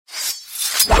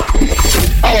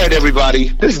right, everybody.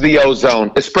 This is the Ozone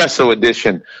Espresso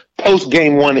edition, post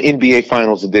Game 1 NBA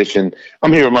Finals edition.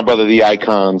 I'm here with my brother, the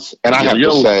Icons, and I have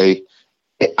to say,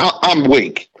 I'm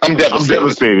weak. I'm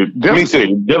devastated. Me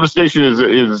too. Devastation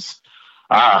is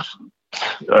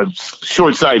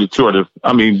short-sighted, sort of.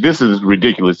 I mean, this is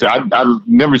ridiculous. I've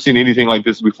never seen anything like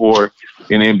this before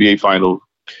in NBA Final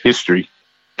history.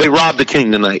 They robbed the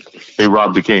king tonight. They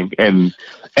robbed the king, and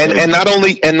not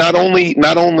only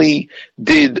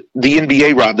did the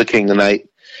NBA rob the king tonight,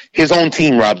 his own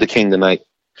team robbed the king tonight,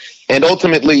 and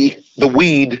ultimately the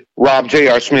weed robbed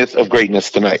J.R. Smith of greatness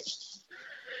tonight.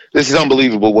 This is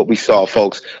unbelievable what we saw,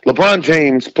 folks. LeBron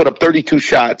James put up 32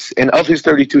 shots, and of his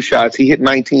 32 shots, he hit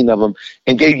 19 of them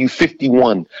and gave you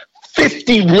 51.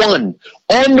 51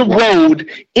 on the road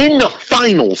in the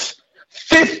finals.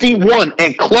 51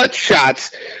 and clutch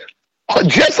shots.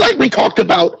 Just like we talked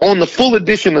about on the full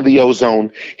edition of the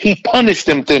Ozone, he punished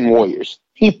them thin warriors.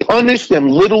 He punished them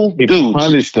little dudes. He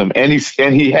punished them, and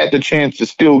he had the chance to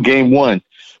steal Game 1,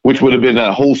 which would have been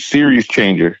a whole series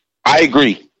changer. I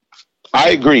agree.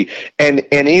 And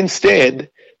instead,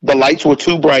 the lights were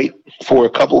too bright for a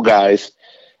couple guys.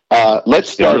 Let's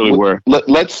start. They really were.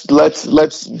 Let's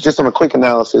just on a quick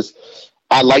analysis.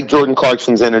 I like Jordan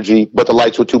Clarkson's energy, but the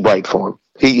lights were too bright for him.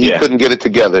 He couldn't get it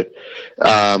together.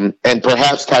 And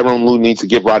perhaps Tyrone Lue needs to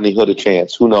give Rodney Hood a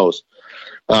chance. Who knows?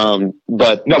 Go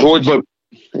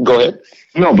ahead.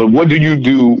 No, but what do you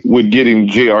do with getting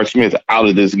J.R. Smith out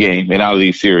of this game and out of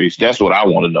these series? That's what I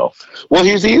want to know. Well,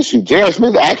 here's the issue. J.R.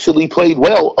 Smith actually played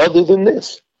well other than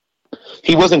this.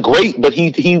 He wasn't great, but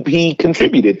he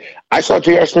contributed. I saw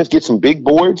J.R. Smith get some big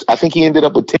boards. I think he ended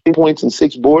up with 10 points and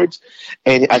 6 boards.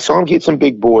 And I saw him get some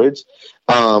big boards.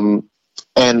 And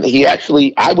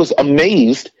I was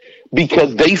amazed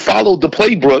because they followed the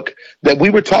playbook that we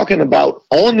were talking about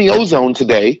on the Ozone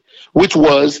today, which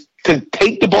was to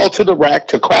take the ball to the rack,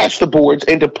 to crash the boards,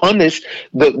 and to punish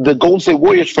the Golden State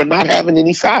Warriors for not having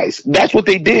any size. That's what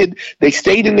they did. They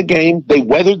stayed in the game. They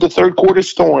weathered the third quarter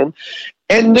storm.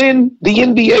 And then the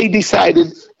NBA decided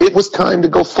it was time to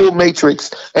go full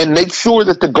matrix and make sure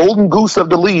that the golden goose of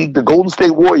the league, the Golden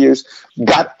State Warriors,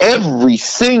 got every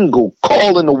single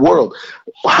call in the world.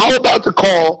 How about the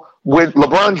call where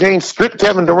LeBron James stripped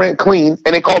Kevin Durant clean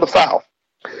and they called a foul?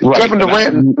 Right. Kevin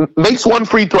Durant makes one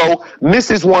free throw,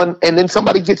 misses one, and then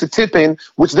somebody gets a tip in,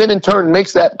 which then in turn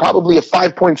makes that probably a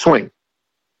 5-point swing.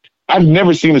 I've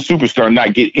never seen a superstar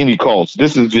not get any calls.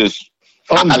 This is just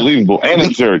unbelievable and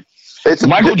absurd.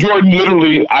 Michael Jordan,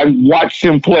 literally, I watched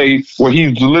him play where he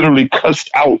literally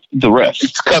cussed out the refs.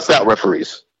 He's cussed out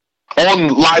referees on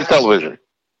live television.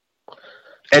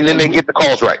 And then they get the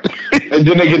calls right.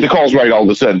 All of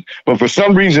a sudden. But for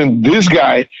some reason, this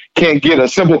guy can't get a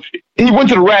simple... He went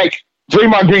to the rack.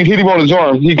 Draymond Green hit him on his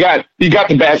arm. He got the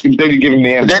basket. They didn't give him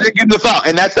the answer. They didn't give him the foul.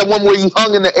 And that's the one where he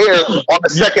hung in the air on the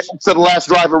second to the last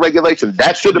drive of regulation.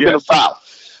 That should have been a foul.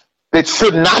 It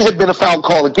should not have been a foul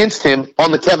call against him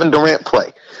on the Kevin Durant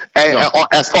play. And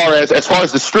as far as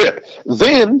the strip.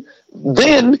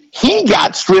 Then he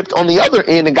got stripped on the other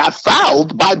end and got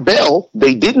fouled by Bell.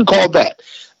 They didn't call that.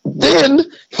 Then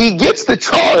he gets the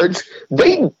charge.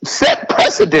 They set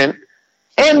precedent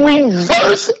and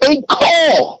reverse a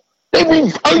call. In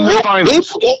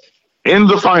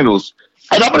the finals.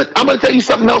 And I'm gonna tell you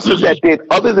something else that did,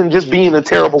 other than just being a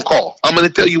terrible call. I'm gonna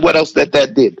tell you what else that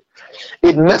did.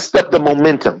 It messed up the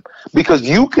momentum because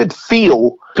you could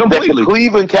feel that the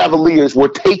Cleveland Cavaliers were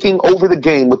taking over the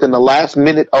game within the last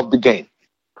minute of the game.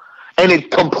 And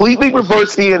it completely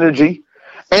reversed the energy.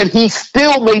 And he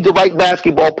still made the right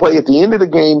basketball play at the end of the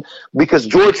game because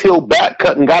George Hill back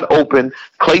cut and got open.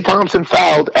 Klay Thompson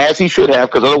fouled as he should have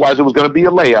because otherwise it was going to be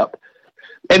a layup.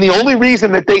 And the only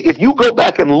reason that if you go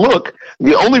back and look,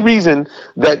 the only reason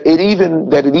that it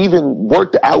even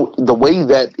worked out the way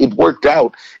that it worked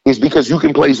out is because you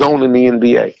can play zone in the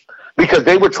NBA. Because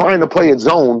they were trying to play a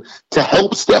zone to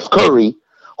help Steph Curry,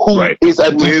 who is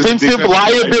a defensive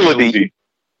liability.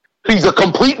 He's a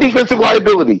complete defensive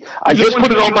liability. I just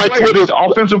put it on my Twitter.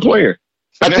 Offensive player.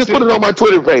 I just put it on my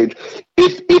Twitter page.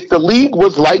 If the league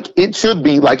was like it should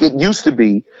be, like it used to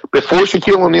be before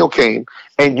Shaquille O'Neal came,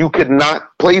 and you could not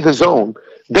play the zone,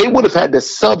 they would have had to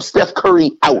sub Steph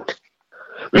Curry out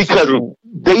because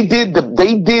they did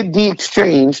the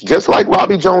exchange, just like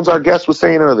Robbie Jones, our guest, was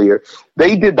saying earlier.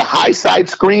 They did the high side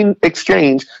screen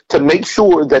exchange to make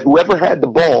sure that whoever had the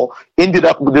ball ended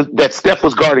up that Steph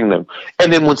was guarding them.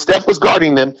 And then when Steph was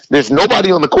guarding them, there's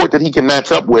nobody on the court that he can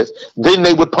match up with. Then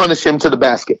they would punish him to the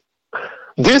basket.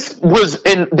 This was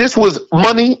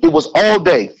money. It was all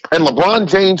day. And LeBron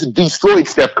James destroyed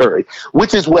Steph Curry,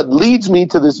 which is what leads me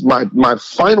to this, my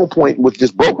final point, which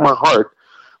just broke my heart,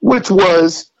 which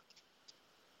was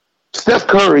Steph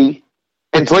Curry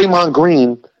and Draymond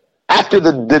Green, after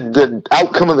the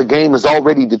outcome of the game is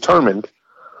already determined,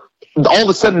 all of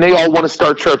a sudden they all want to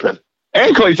start chirping.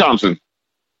 And Klay Thompson.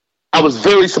 I was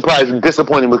very surprised and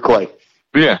disappointed with Klay.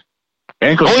 Yeah.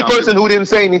 And the only person who didn't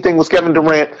say anything was Kevin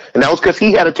Durant, and that was because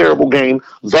he had a terrible game,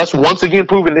 thus once again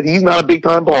proving that he's not a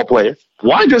big-time ball player.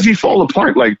 Why does he fall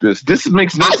apart like this? This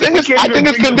makes no sense. I think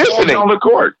it's conditioning. On the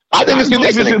court. I think it's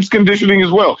conditioning. It's conditioning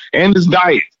as well, and his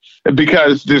diet,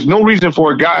 because there's no reason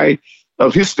for a guy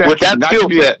of his stature with that skill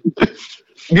set.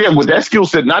 With that skill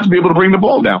set, not to be able to bring the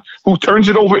ball down, who turns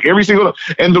it over every single time.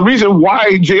 And the reason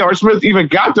why J.R. Smith even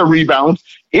got the rebound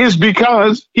is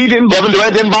because Kevin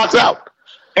Durant didn't box out.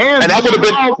 And that would have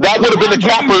been the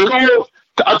capper.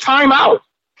 A timeout.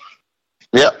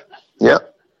 Yep.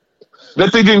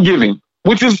 That they didn't give him,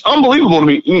 which is unbelievable to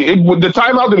me. The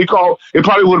timeout that he called, it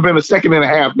probably would have been a second and a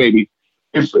half, maybe,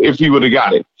 if he would have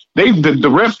got it. The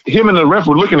ref, him and the ref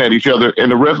were looking at each other,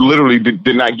 and the ref literally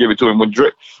did not give it to him.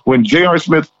 When J.R.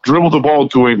 Smith dribbled the ball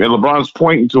to him and LeBron's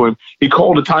pointing to him, he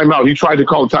called a timeout. He tried to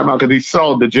call a timeout because he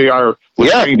saw that J.R.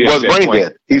 was brain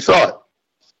dead. He saw it.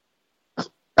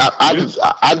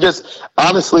 I just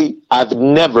honestly, I've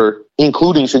never,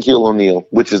 including Shaquille O'Neal,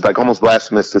 which is like almost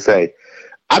blasphemous to say,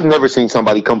 I've never seen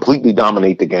somebody completely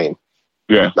dominate the game.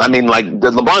 Yeah, I mean, like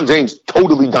LeBron James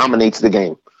totally dominates the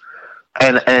game,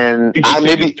 and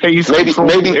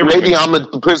maybe I'm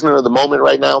a prisoner of the moment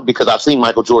right now because I've seen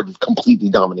Michael Jordan completely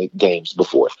dominate games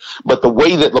before. But the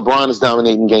way that LeBron is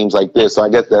dominating games like this, so I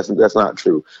guess that's not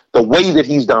true. The way that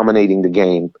he's dominating the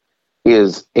game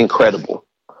is incredible.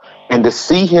 And to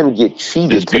see him get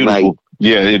cheated tonight,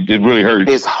 it really hurt.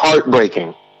 It's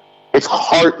heartbreaking. It's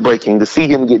heartbreaking to see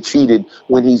him get cheated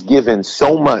when he's given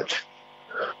so much.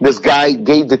 This guy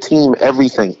gave the team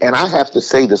everything. And I have to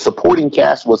say, the supporting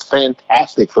cast was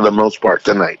fantastic for the most part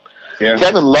tonight. Yeah.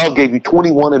 Kevin Love gave you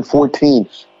 21 and 14.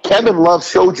 Kevin Love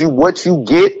showed you what you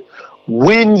get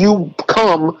when you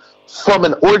come from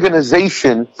an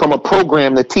organization, from a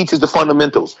program that teaches the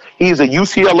fundamentals. He is a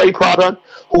UCLA product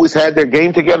who has had their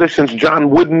game together since John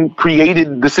Wooden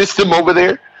created the system over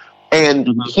there. And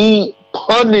he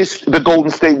punished the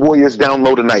Golden State Warriors down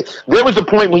low tonight. There was a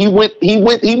point when he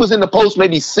was in the post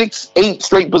maybe 6-8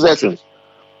 straight possessions.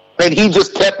 And he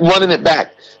just kept running it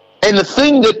back. And the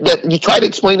thing that you try to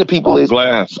explain to people is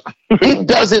glass. It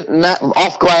doesn't matter,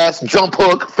 off glass, jump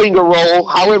hook, finger roll,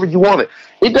 however you want it.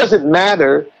 It doesn't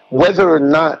matter whether or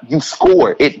not you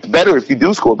score. It's better if you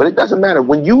do score, but it doesn't matter.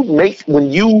 When you make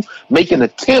an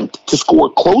attempt to score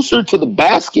closer to the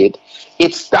basket,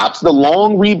 it stops the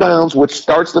long rebounds, which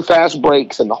starts the fast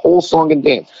breaks and the whole song and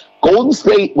dance. Golden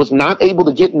State was not able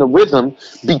to get in the rhythm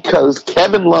because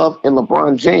Kevin Love and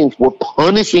LeBron James were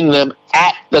punishing them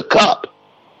at the cup.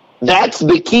 That's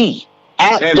the key.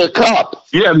 At the cup.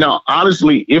 Yeah, now,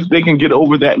 honestly, if they can get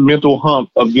over that mental hump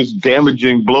of this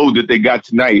damaging blow that they got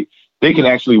tonight, they can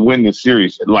actually win this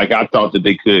series like I thought that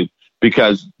they could,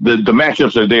 because the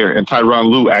matchups are there, and Tyronn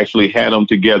Lue actually had them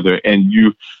together. And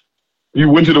you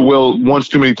went to the well once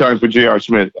too many times for J.R.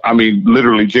 Smith. I mean,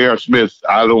 literally, J.R. Smith,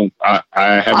 I don't know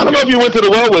if you went to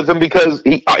the well with him because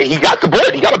he got the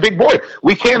board. He got a big board.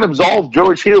 We can't absolve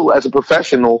George Hill as a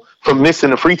professional from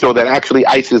missing a free throw that actually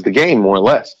ices the game, more or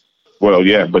less. Well,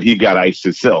 yeah, but he got iced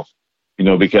himself,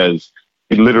 because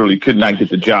he literally could not get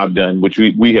the job done, which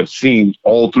we have seen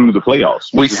all through the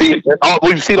playoffs. We've seen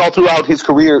all throughout his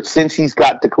career since he's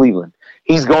got to Cleveland.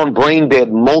 He's gone brain dead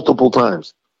multiple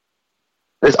times.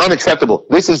 It's unacceptable.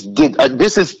 This is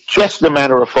just a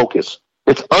matter of focus.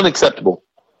 It's unacceptable.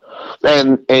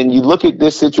 And you look at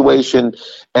this situation,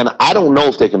 and I don't know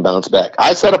if they can bounce back.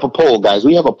 I set up a poll, guys.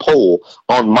 We have a poll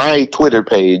on my Twitter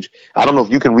page. I don't know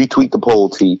if you can retweet the poll,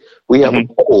 T. We have a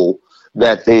poll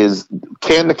that is,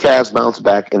 can the Cavs bounce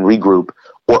back and regroup,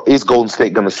 or is Golden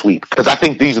State going to sweep? Because I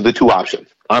think these are the two options,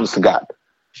 honest to God.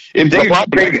 If they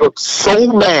look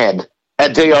so mad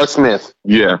at J.R. Smith.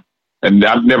 Yeah. And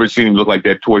I've never seen him look like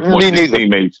that towards one of his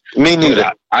teammates. Me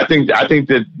neither. I think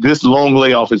that this long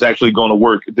layoff is actually going to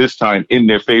work this time in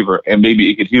their favor, and maybe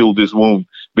it could heal this wound,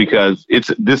 because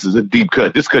this is a deep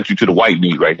cut. This cuts you to the white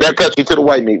meat right there. That cuts you to the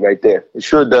white meat right there. It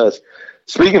sure does.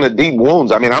 Speaking of deep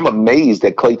wounds, I mean, I'm amazed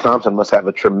that Klay Thompson must have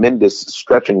a tremendous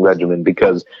stretching regimen,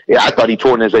 because I thought he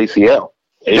tore in his ACL.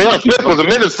 J.R. Smith was a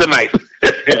menace tonight.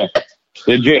 Yeah.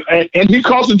 And he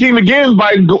cost the team again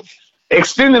by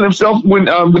extending himself when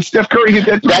Steph Curry hit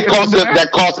that. That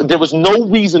cost. There was no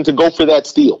reason to go for that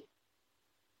steal.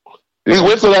 He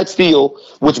went for that steal,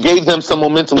 which gave them some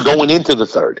momentum going into the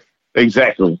third.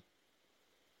 Exactly.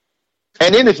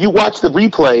 And then if you watch the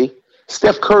replay,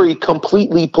 Steph Curry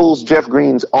completely pulls Jeff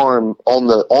Green's arm on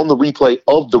the replay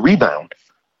of the rebound.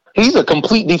 He's a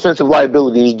complete defensive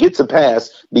liability. He gets a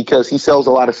pass because he sells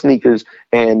a lot of sneakers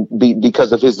and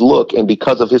because of his look and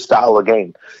because of his style of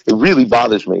game. It really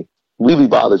bothers me. Really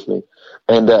bothers me.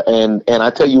 And I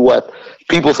tell you what,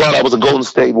 people thought I was a Golden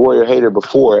State Warrior hater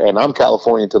before, and I'm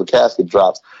California until the casket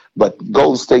drops. But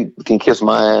Golden State can kiss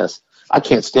my ass. I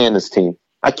can't stand this team.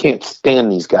 I can't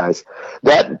stand these guys.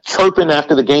 That chirping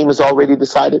after the game is already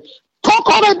decided. Talk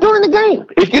all that during the game.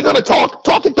 If you're going to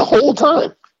talk it the whole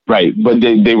time. Right, but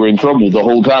they were in trouble the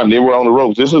whole time. They were on the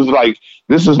ropes. This is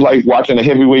like watching a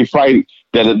heavyweight fight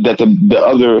that the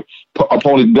other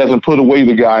opponent doesn't put away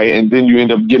the guy, and then you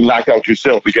end up getting knocked out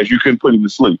yourself because you couldn't put him to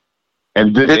sleep.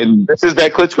 And this is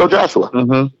that Klitschko Joshua.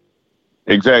 Mm-hmm.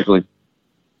 Exactly.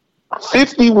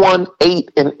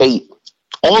 51-8-8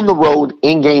 on the road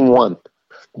in game one.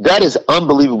 That is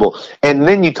unbelievable. And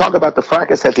then you talk about the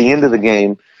fracas at the end of the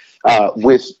game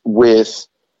with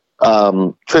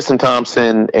Tristan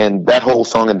Thompson and that whole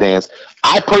song and dance.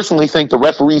 I personally think the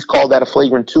referees called that a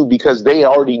flagrant 2 because they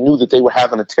already knew that they were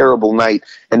having a terrible night,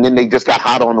 and then they just got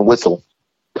hot on the whistle.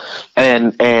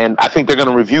 And I think they're going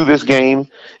to review this game,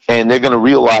 and they're going to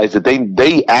realize that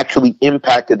they actually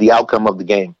impacted the outcome of the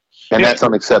game, and that's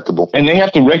unacceptable. And they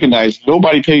have to recognize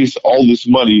nobody pays all this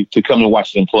money to come and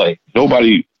watch them play.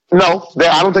 Nobody. No,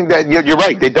 I don't think that you're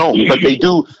right. They don't, but they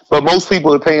do. But most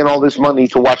people are paying all this money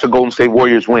to watch the Golden State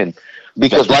Warriors win,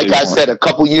 because, like I said a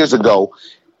couple years ago,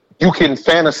 you can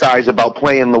fantasize about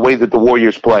playing the way that the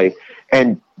Warriors play,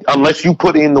 and unless you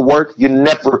put in the work, you're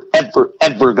never, ever,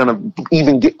 ever going to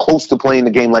even get close to playing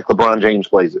the game like LeBron James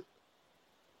plays it.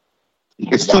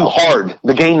 It's too hard.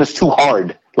 The game is too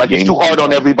hard. Like, it's too hard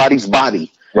on everybody's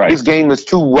body. Right. This game is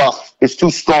too rough. It's too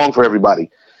strong for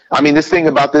everybody. I mean, this thing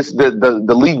about this,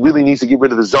 the league really needs to get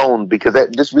rid of the zone, because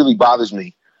this really bothers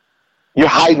me. You're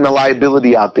hiding a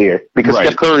liability out there, because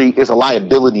Steph Curry is a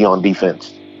liability on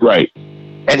defense. Right.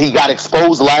 And he got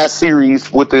exposed last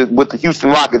series with the Houston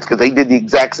Rockets because they did the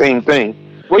exact same thing.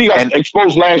 Well, he got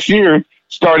exposed last year,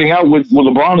 starting out with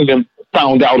LeBron and them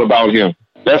found out about him.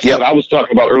 That's what I was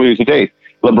talking about earlier today.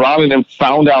 LeBron and them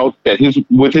found out that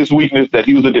with his weakness, that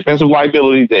he was a defensive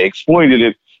liability. They exploited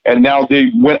it, and now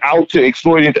they went out to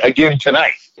exploit it again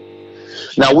tonight.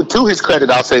 Now, to his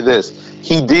credit, I'll say this.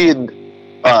 He did,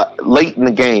 late in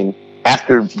the game,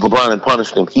 after LeBron had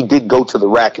punished him, he did go to the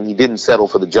rack and he didn't settle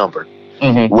for the jumper,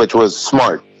 which was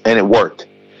smart, and it worked.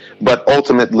 But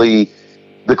ultimately,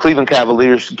 the Cleveland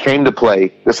Cavaliers came to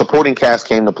play, the supporting cast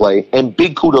came to play, and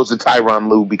big kudos to Tyronn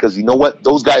Lue, because you know what?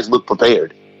 Those guys look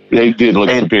prepared. They did look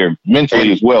prepared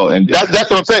mentally as well. And that's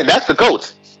what I'm saying. That's the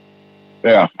coach.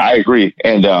 Yeah, I agree.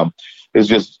 And it's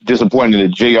just disappointing that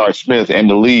J.R. Smith and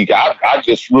the league, I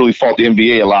just really fault the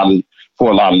NBA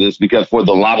for a lot of this, because for a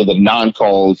lot of the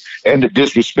non-calls and the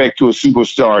disrespect to a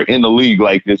superstar in the league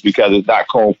like this, because it's not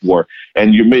called for,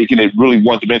 and you're making it really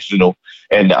one-dimensional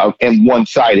and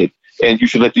one-sided. And you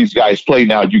should let these guys play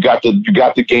now. You got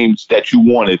the games that you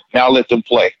wanted. Now let them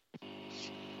play.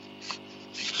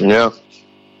 Yeah.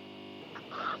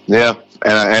 Yeah.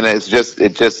 And it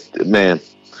just, man,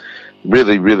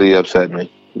 really, really upset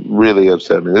me. Really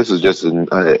upset me. This is just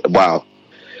wow.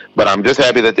 But I'm just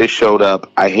happy that they showed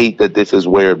up. I hate that this is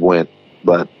where it went,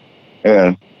 but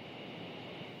yeah,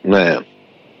 man,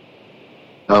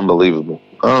 unbelievable.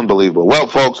 Well,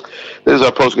 folks, this is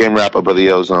our post-game wrap-up of the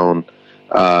Ozone.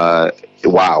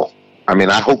 Wow. I mean,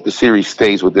 I hope the series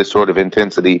stays with this sort of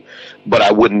intensity, but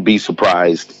I wouldn't be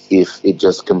surprised if it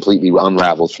just completely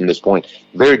unravels from this point.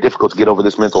 Very difficult to get over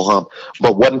this mental hump.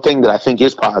 But one thing that I think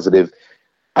is positive,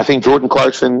 I think Jordan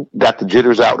Clarkson got the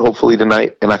jitters out hopefully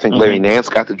tonight, and I think Larry Nance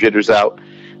got the jitters out.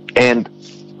 And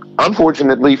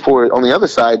unfortunately on the other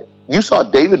side, you saw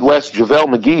David West,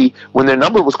 JaVale McGee, when their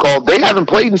number was called, they haven't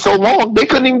played in so long, they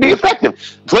couldn't even be effective.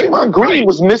 Draymond Green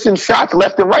was missing shots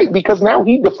left and right because now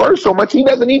he defers so much, he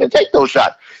doesn't even take those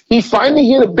shots. He finally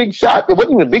hit a big shot. It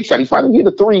wasn't even a big shot. He finally hit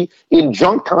a 3 in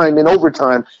junk time, in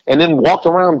overtime, and then walked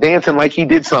around dancing like he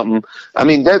did something. I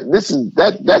mean, that's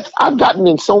I've gotten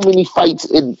in so many fights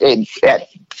at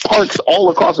parks all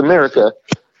across America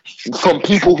from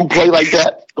people who play like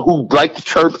that, who like to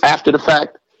chirp after the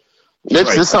fact.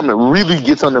 This is something that really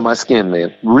gets under my skin,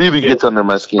 man. Really gets under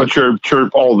my skin. But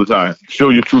chirp all the time. Show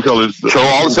your true colors. Show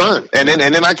all the time. And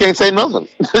then I can't say nothing,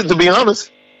 to be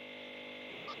honest.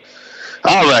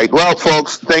 All right. Well,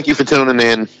 folks, thank you for tuning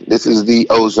in. This is the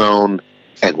Ozone,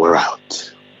 and we're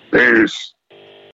out. Peace.